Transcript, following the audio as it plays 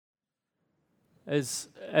As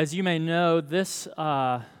you may know, this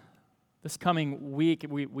coming week,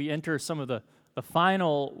 we enter some of the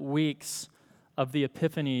final weeks of the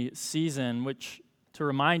Epiphany season, which, to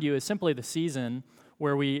remind you, is simply the season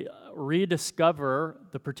where we rediscover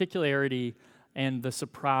the particularity and the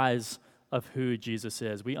surprise of who Jesus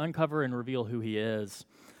is. We uncover and reveal who he is.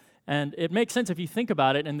 And it makes sense if you think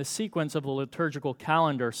about it in the sequence of the liturgical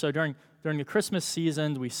calendar. So during the Christmas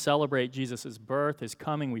season, we celebrate Jesus' birth, his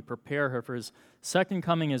coming. We prepare her for his second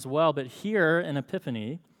coming as well. But here in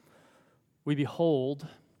Epiphany, we behold,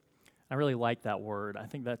 I really like that word. I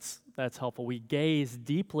think that's helpful. We gaze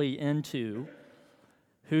deeply into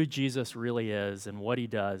who Jesus really is and what he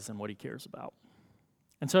does and what he cares about.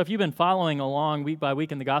 And so if you've been following along week by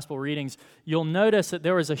week in the gospel readings, you'll notice that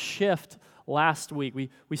there was a shift last week.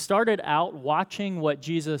 We started out watching what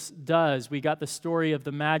Jesus does. We got the story of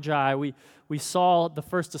the Magi. We saw the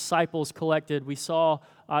first disciples collected. We saw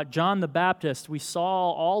John the Baptist. We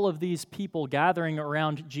saw all of these people gathering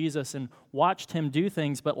around Jesus and watched him do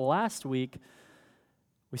things. But last week,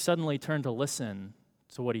 we suddenly turned to listen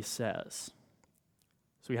to what he says.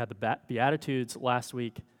 So we had the Beatitudes last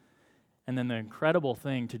week. And then the incredible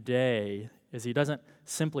thing today is he doesn't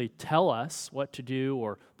simply tell us what to do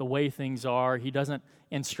or the way things are. He doesn't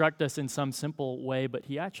instruct us in some simple way, but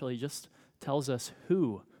he actually just tells us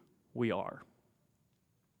who we are.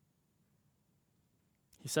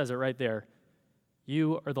 He says it right there.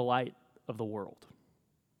 You are the light of the world.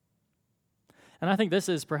 And I think this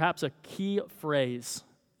is perhaps a key phrase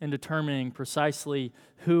in determining precisely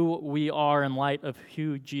who we are in light of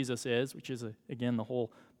who Jesus is, which is, again, the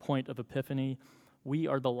whole point of Epiphany. We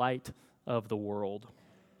are the light of the world.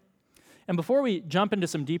 And before we jump into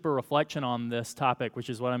some deeper reflection on this topic, which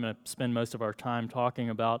is what I'm going to spend most of our time talking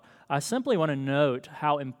about, I simply want to note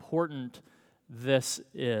how important this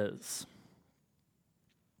is.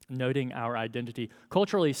 Noting our identity.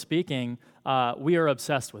 Culturally speaking, we are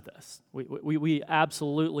obsessed with this. We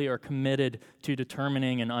absolutely are committed to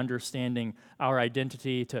determining and understanding our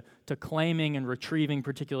identity, to claiming and retrieving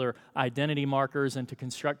particular identity markers, and to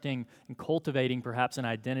constructing and cultivating perhaps an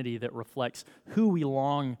identity that reflects who we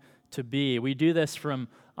long to be. We do this from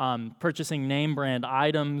purchasing name brand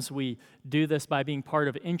items. We do this by being part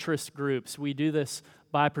of interest groups. We do this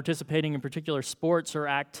by participating in particular sports or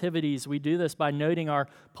activities. We do this by noting our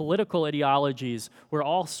political ideologies. We're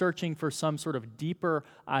all searching for some sort of deeper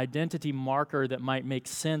identity marker that might make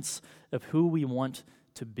sense of who we want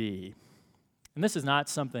to be. And this is not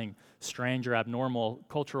something strange or abnormal.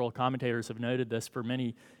 Cultural commentators have noted this for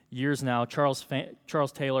many years now. Charles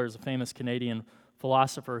Taylor is a famous Canadian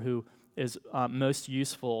philosopher who is most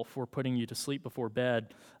useful for putting you to sleep before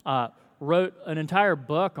bed, wrote an entire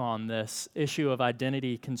book on this issue of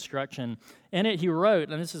identity construction. In it, he wrote,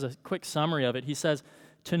 and this is a quick summary of it, he says,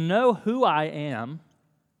 "To know who I am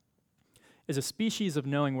is a species of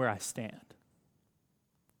knowing where I stand."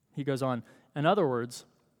 He goes on, in other words,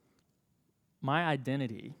 my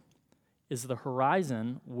identity is the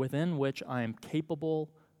horizon within which I am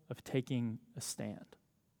capable of taking a stand.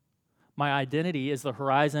 My identity is the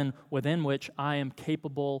horizon within which I am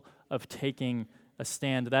capable of taking a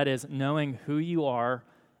stand. That is, knowing who you are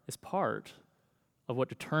is part of what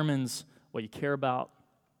determines what you care about,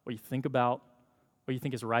 what you think about, what you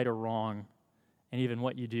think is right or wrong, and even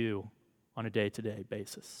what you do on a day-to-day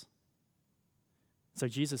basis. So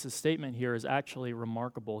Jesus' statement here is actually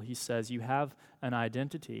remarkable. He says, you have an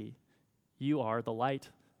identity. You are the light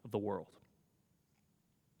of the world.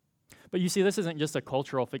 But you see, this isn't just a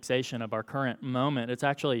cultural fixation of our current moment. It's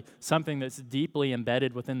actually something that's deeply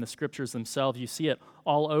embedded within the scriptures themselves. You see it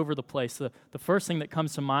all over the place. The first thing that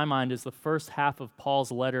comes to my mind is the first half of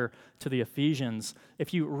Paul's letter to the Ephesians.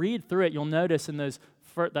 If you read through it, you'll notice in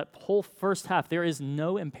that whole first half, there is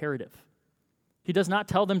no imperative. He does not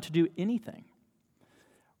tell them to do anything.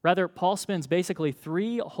 Rather, Paul spends basically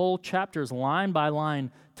 3 whole chapters, line by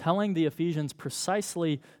line, telling the Ephesians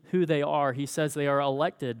precisely who they are. He says they are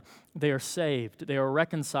elected, they are saved, they are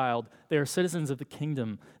reconciled, they are citizens of the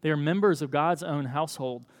kingdom, they are members of God's own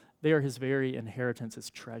household, they are his very inheritance, his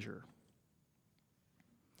treasure.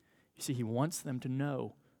 You see, he wants them to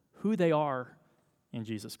know who they are in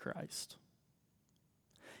Jesus Christ.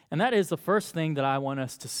 And that is the first thing that I want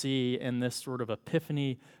us to see in this sort of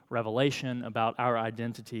epiphany revelation about our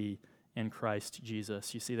identity in Christ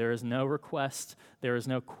Jesus. You see, there is no request, there is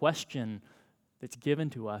no question that's given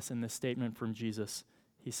to us in this statement from Jesus.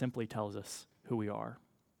 He simply tells us who we are,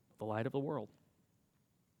 the light of the world.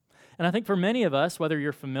 And I think for many of us, whether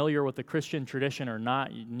you're familiar with the Christian tradition or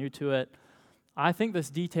not, you're new to it, I think this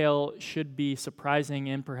detail should be surprising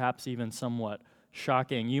and perhaps even somewhat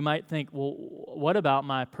shocking. You might think, well, what about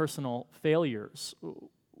my personal failures?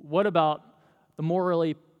 What about the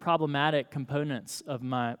morally problematic components of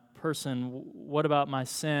my person? What about my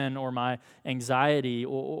sin or my anxiety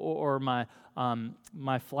or my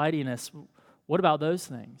flightiness? What about those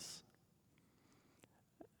things?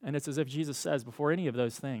 And it's as if Jesus says, before any of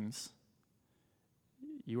those things,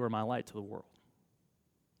 you are my light to the world.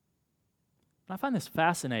 And I find this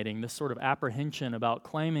fascinating, this sort of apprehension about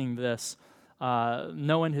claiming this.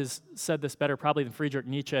 No one has said this better probably than Friedrich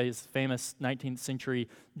Nietzsche, his famous 19th century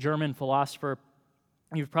German philosopher.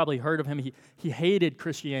 You've probably heard of him. He hated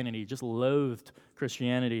Christianity, just loathed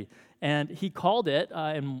Christianity. And he called it,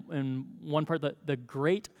 in one part, the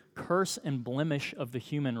great curse and blemish of the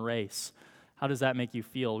human race. How does that make you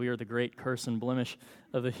feel? We are the great curse and blemish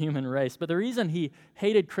of the human race. But the reason he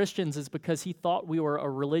hated Christians is because he thought we were a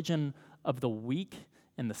religion of the weak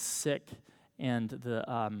and the sick, and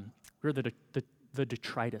we're the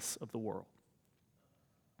detritus of the world.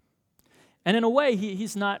 And in a way,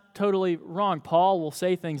 he's not totally wrong. Paul will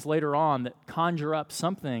say things later on that conjure up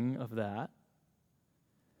something of that.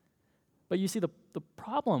 But you see, the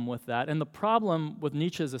problem with that, and the problem with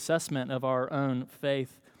Nietzsche's assessment of our own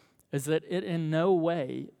faith, is that it in no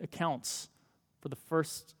way accounts for the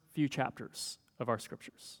first few chapters of our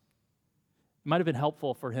scriptures. It might have been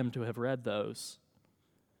helpful for him to have read those.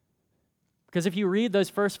 Because if you read those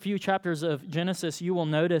first few chapters of Genesis, you will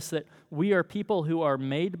notice that we are people who are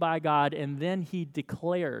made by God, and then he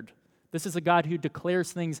declared. This is a God who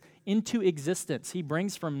declares things into existence. He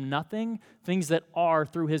brings from nothing things that are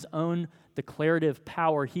through his own declarative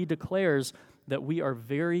power. He declares that we are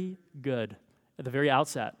very good at the very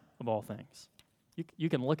outset of all things. You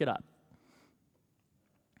can look it up.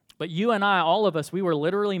 But you and I, all of us, we were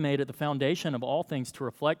literally made at the foundation of all things to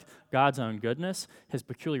reflect God's own goodness, his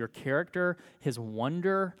peculiar character, his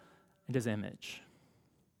wonder, and his image.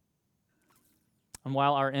 And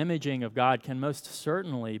while our imaging of God can most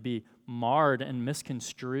certainly be marred and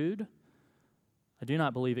misconstrued, I do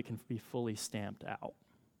not believe it can be fully stamped out.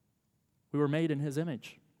 We were made in his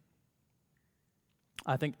image.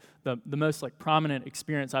 I think the most prominent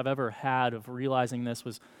experience I've ever had of realizing this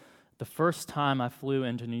was the first time I flew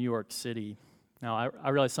into New York City. Now, I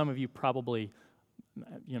realize some of you probably,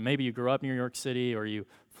 maybe you grew up in New York City or you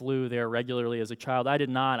flew there regularly as a child. I did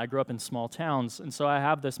not. I grew up in small towns, and so I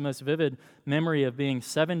have this most vivid memory of being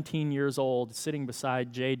 17 years old, sitting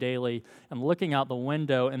beside Jay Daly and looking out the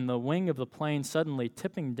window, and the wing of the plane suddenly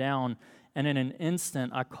tipping down, and in an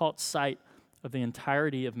instant, I caught sight of the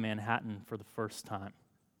entirety of Manhattan for the first time.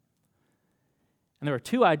 And there were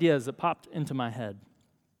two ideas that popped into my head.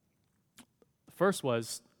 The first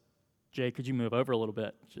was, Jay, could you move over a little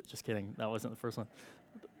bit? Just kidding, that wasn't the first one.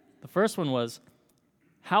 The first one was,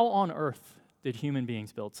 how on earth did human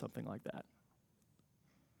beings build something like that?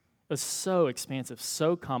 It was so expansive,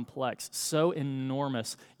 so complex, so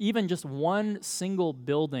enormous. Even just one single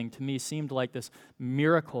building to me seemed like this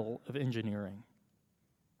miracle of engineering.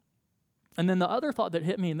 And then the other thought that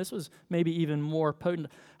hit me, and this was maybe even more potent,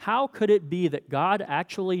 how could it be that God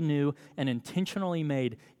actually knew and intentionally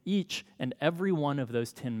made each and every one of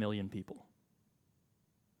those 10 million people?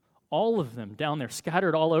 All of them down there,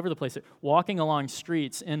 scattered all over the place, walking along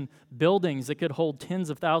streets, in buildings that could hold tens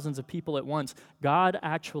of thousands of people at once. God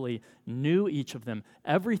actually knew each of them,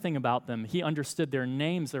 everything about them. He understood their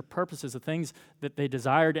names, their purposes, the things that they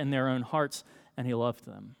desired in their own hearts, and he loved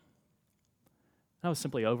them. I was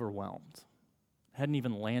simply overwhelmed. I hadn't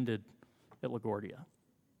even landed at LaGuardia.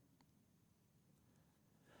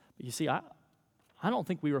 But you see, I don't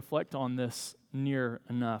think we reflect on this near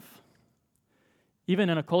enough.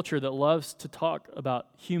 Even in a culture that loves to talk about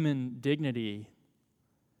human dignity,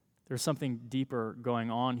 there's something deeper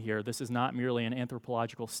going on here. This is not merely an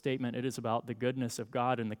anthropological statement. It is about the goodness of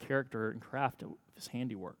God and the character and craft of his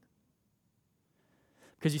handiwork.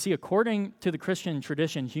 Because you see, according to the Christian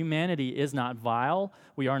tradition, humanity is not vile.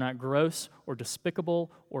 We are not gross or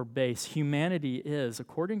despicable or base. Humanity is,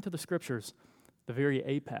 according to the scriptures, the very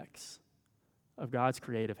apex of God's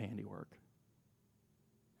creative handiwork.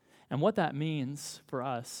 And what that means for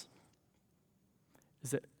us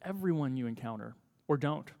is that everyone you encounter, or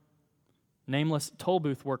don't, nameless toll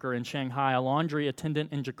booth worker in Shanghai, a laundry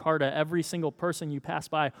attendant in Jakarta, every single person you pass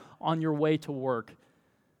by on your way to work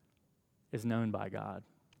is known by God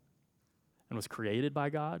and was created by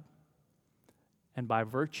God, and by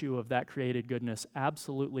virtue of that created goodness,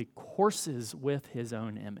 absolutely courses with his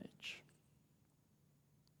own image.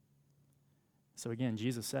 So again,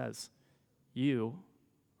 Jesus says, you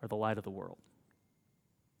are the light of the world.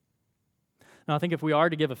 Now, I think if we are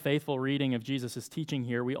to give a faithful reading of Jesus' teaching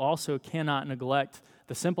here, we also cannot neglect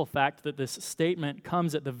the simple fact that this statement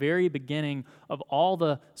comes at the very beginning of all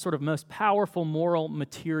the sort of most powerful moral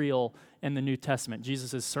material in the New Testament,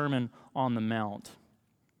 Jesus' Sermon on the Mount.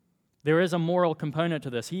 There is a moral component to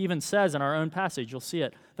this. He even says in our own passage, you'll see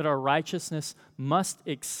it, that our righteousness must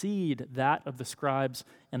exceed that of the scribes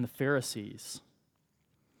and the Pharisees.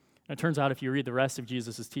 And it turns out if you read the rest of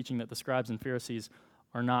Jesus' teaching that the scribes and Pharisees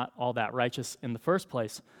are not all that righteous in the first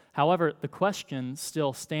place. However, the question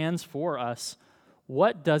still stands for us,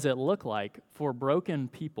 what does it look like for broken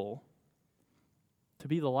people to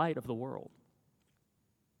be the light of the world?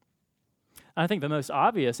 And I think the most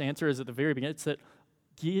obvious answer is at the very beginning. It's that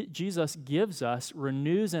Jesus gives us,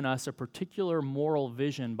 renews in us a particular moral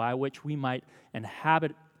vision by which we might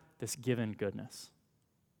inhabit this given goodness.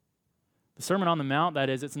 The Sermon on the Mount, that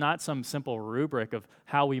is, it's not some simple rubric of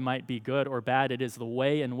how we might be good or bad. It is the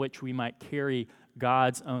way in which we might carry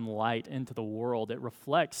God's own light into the world. It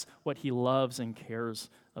reflects what he loves and cares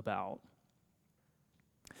about.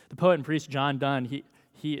 The poet and priest John Donne,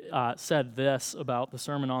 he said this about the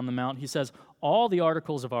Sermon on the Mount. He says, all the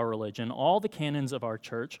articles of our religion, all the canons of our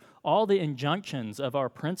church, all the injunctions of our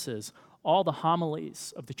princes, all the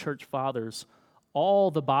homilies of the church fathers,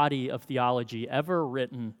 all the body of theology ever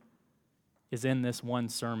written is in this one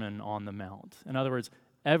Sermon on the Mount. In other words,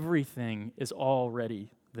 everything is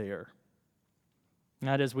already there. And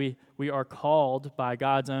that is, we are called by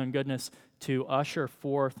God's own goodness to usher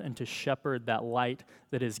forth and to shepherd that light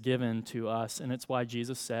that is given to us. And it's why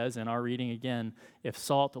Jesus says in our reading again, if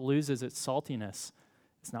salt loses its saltiness,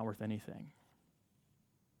 it's not worth anything.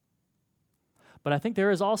 But I think there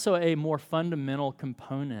is also a more fundamental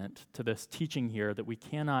component to this teaching here that we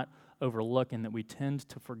cannot overlook and that we tend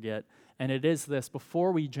to forget. And it is this: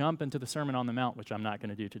 before we jump into the Sermon on the Mount, which I'm not going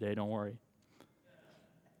to do today, don't worry.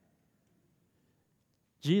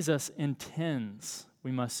 Jesus intends,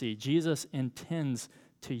 we must see, Jesus intends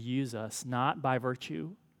to use us not by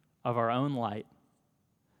virtue of our own light,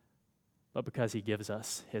 but because he gives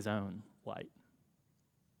us his own light.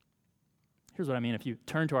 Here's what I mean. If you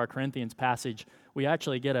turn to our Corinthians passage, we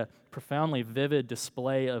actually get a profoundly vivid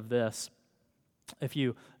display of this. If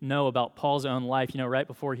you know about Paul's own life, right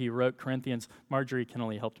before he wrote Corinthians, Marjorie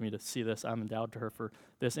Kennelly helped me to see this. I'm endowed to her for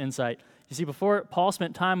this insight. You see, before Paul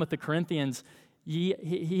spent time with the Corinthians,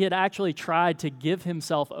 he had actually tried to give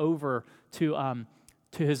himself over to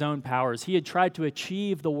his own powers. He had tried to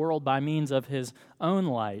achieve the world by means of his own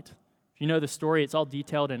light. If you know the story, it's all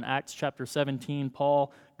detailed in Acts chapter 17.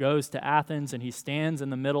 Paul goes to Athens, and he stands in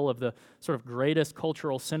the middle of the sort of greatest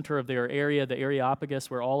cultural center of their area, the Areopagus,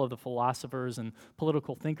 where all of the philosophers and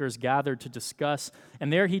political thinkers gathered to discuss.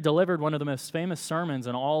 And there he delivered one of the most famous sermons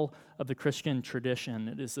in all of the Christian tradition.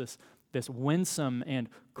 It is this winsome and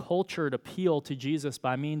cultured appeal to Jesus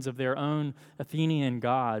by means of their own Athenian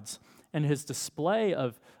gods. And his display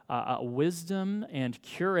of wisdom and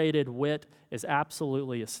curated wit is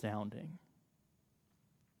absolutely astounding.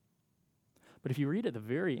 But if you read at the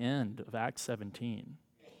very end of Acts 17,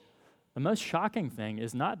 the most shocking thing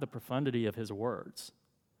is not the profundity of his words.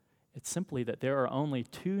 It's simply that there are only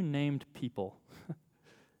two named people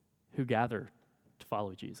who gather to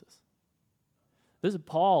follow Jesus. This is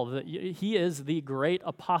Paul. He is the great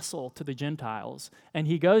apostle to the Gentiles. And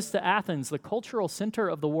he goes to Athens, the cultural center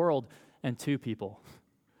of the world, and two people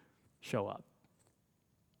show up.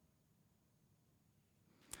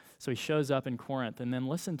 So he shows up in Corinth, and then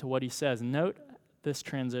listen to what he says. Note this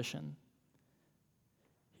transition.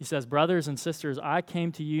 He says, brothers and sisters, I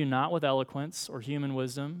came to you not with eloquence or human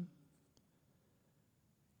wisdom.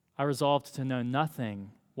 I resolved to know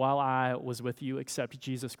nothing while I was with you except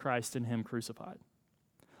Jesus Christ and him crucified.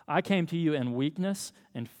 I came to you in weakness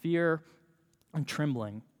and fear and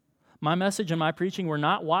trembling. My message and my preaching were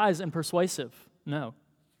not wise and persuasive. No.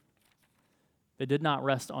 They did not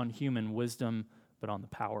rest on human wisdom, but on the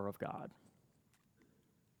power of God.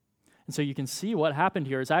 And so you can see what happened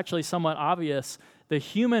here is actually somewhat obvious. The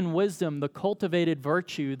human wisdom, the cultivated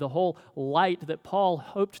virtue, the whole light that Paul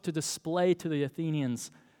hoped to display to the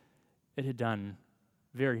Athenians, it had done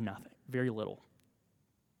very little.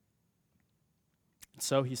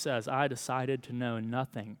 So he says, I decided to know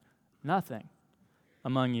nothing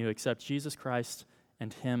among you except Jesus Christ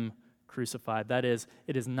and him crucified. That is,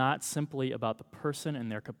 it is not simply about the person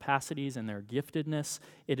and their capacities and their giftedness.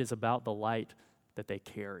 It is about the light that they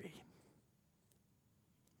carry.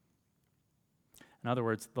 In other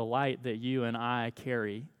words, the light that you and I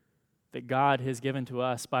carry, that God has given to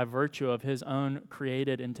us by virtue of his own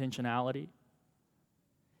created intentionality,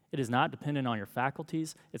 It is not dependent on your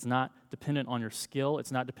faculties. It's not dependent on your skill.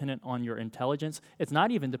 It's not dependent on your intelligence. It's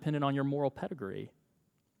not even dependent on your moral pedigree.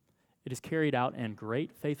 It is carried out in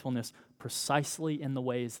great faithfulness precisely in the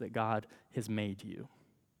ways that God has made you.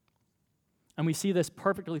 And we see this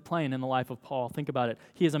perfectly plain in the life of Paul. Think about it.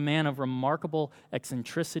 He is a man of remarkable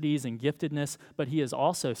eccentricities and giftedness, but he is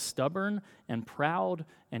also stubborn and proud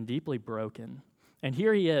and deeply broken. And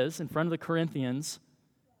here he is in front of the Corinthians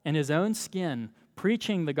in his own skin,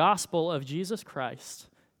 preaching the gospel of Jesus Christ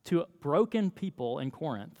to broken people in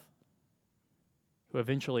Corinth who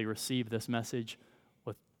eventually received this message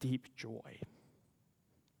with deep joy.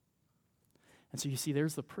 And so you see,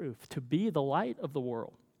 there's the proof. To be the light of the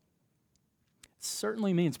world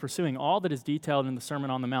certainly means pursuing all that is detailed in the Sermon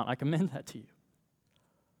on the Mount. I commend that to you.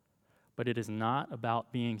 But it is not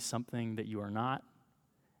about being something that you are not,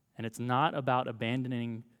 and it's not about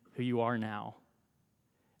abandoning who you are now.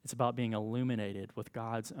 It's about being illuminated with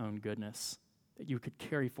God's own goodness, that you could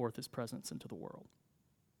carry forth his presence into the world.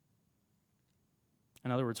 In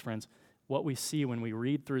other words, friends, what we see when we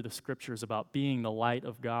read through the scriptures about being the light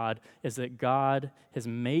of God is that God has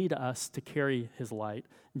made us to carry his light.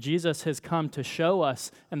 Jesus has come to show us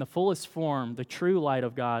in the fullest form the true light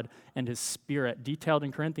of God, and his Spirit, detailed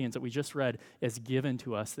in Corinthians that we just read, is given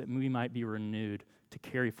to us that we might be renewed to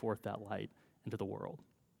carry forth that light into the world.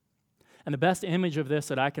 And the best image of this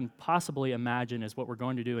that I can possibly imagine is what we're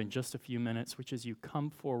going to do in just a few minutes, which is you come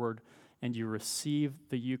forward and you receive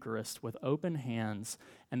the Eucharist with open hands.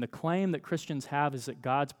 And the claim that Christians have is that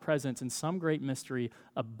God's presence in some great mystery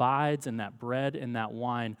abides in that bread and that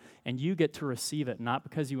wine, and you get to receive it not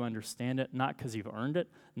because you understand it, not because you've earned it,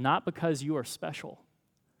 not because you are special,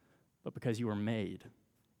 but because you are made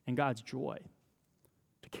in God's joy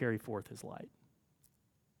to carry forth his light.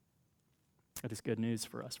 That is good news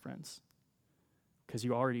for us, friends, because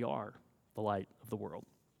you already are the light of the world.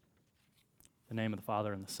 In the name of the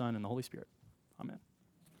Father, and the Son, and the Holy Spirit. Amen.